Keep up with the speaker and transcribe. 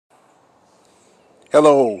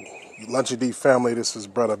Hello, Lunchy D family. This is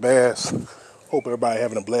Brother Bass. Hope everybody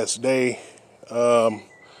having a blessed day. I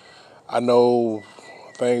know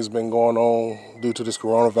things been going on due to this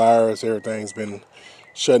coronavirus. Everything's been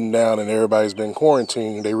shutting down and everybody's been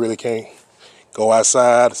quarantined. They really can't go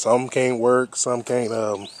outside. Some can't work. Some can't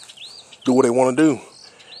do what they want to do.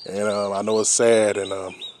 And I know it's sad. And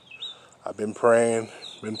I've been praying.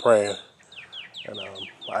 And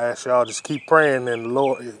I ask y'all just keep praying. And the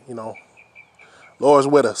Lord, Lord's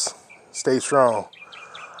with us. Stay strong.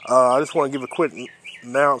 I just want to give a quick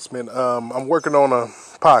announcement. I'm working on a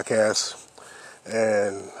podcast,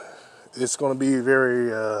 and it's going to be a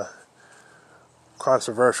very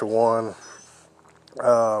controversial one.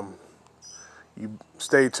 You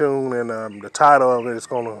stay tuned, and the title of it is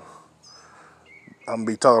I'm going to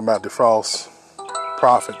be talking about the false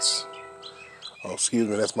prophets. Oh, excuse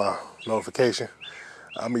me, that's my notification.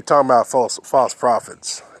 I'm going to be talking about false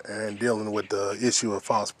prophets and dealing with the issue of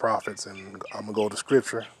false prophets, and I'm going to go to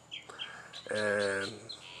scripture. And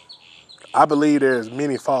I believe there's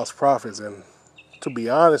many false prophets, and to be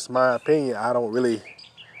honest, my opinion, I don't really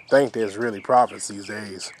think there's really prophets these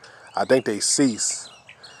days. I think they cease.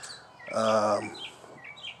 I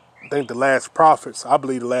believe the last prophets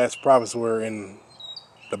were in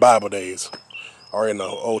the Bible days or in the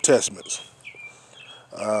Old Testaments.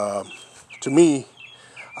 To me,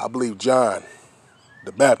 I believe John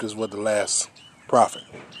the Baptist was the last prophet.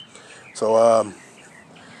 So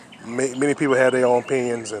many people have their own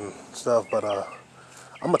opinions and stuff, but I'm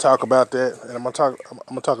gonna talk about that, and I'm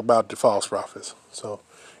gonna talk about the false prophets. So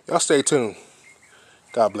y'all stay tuned.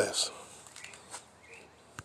 God bless.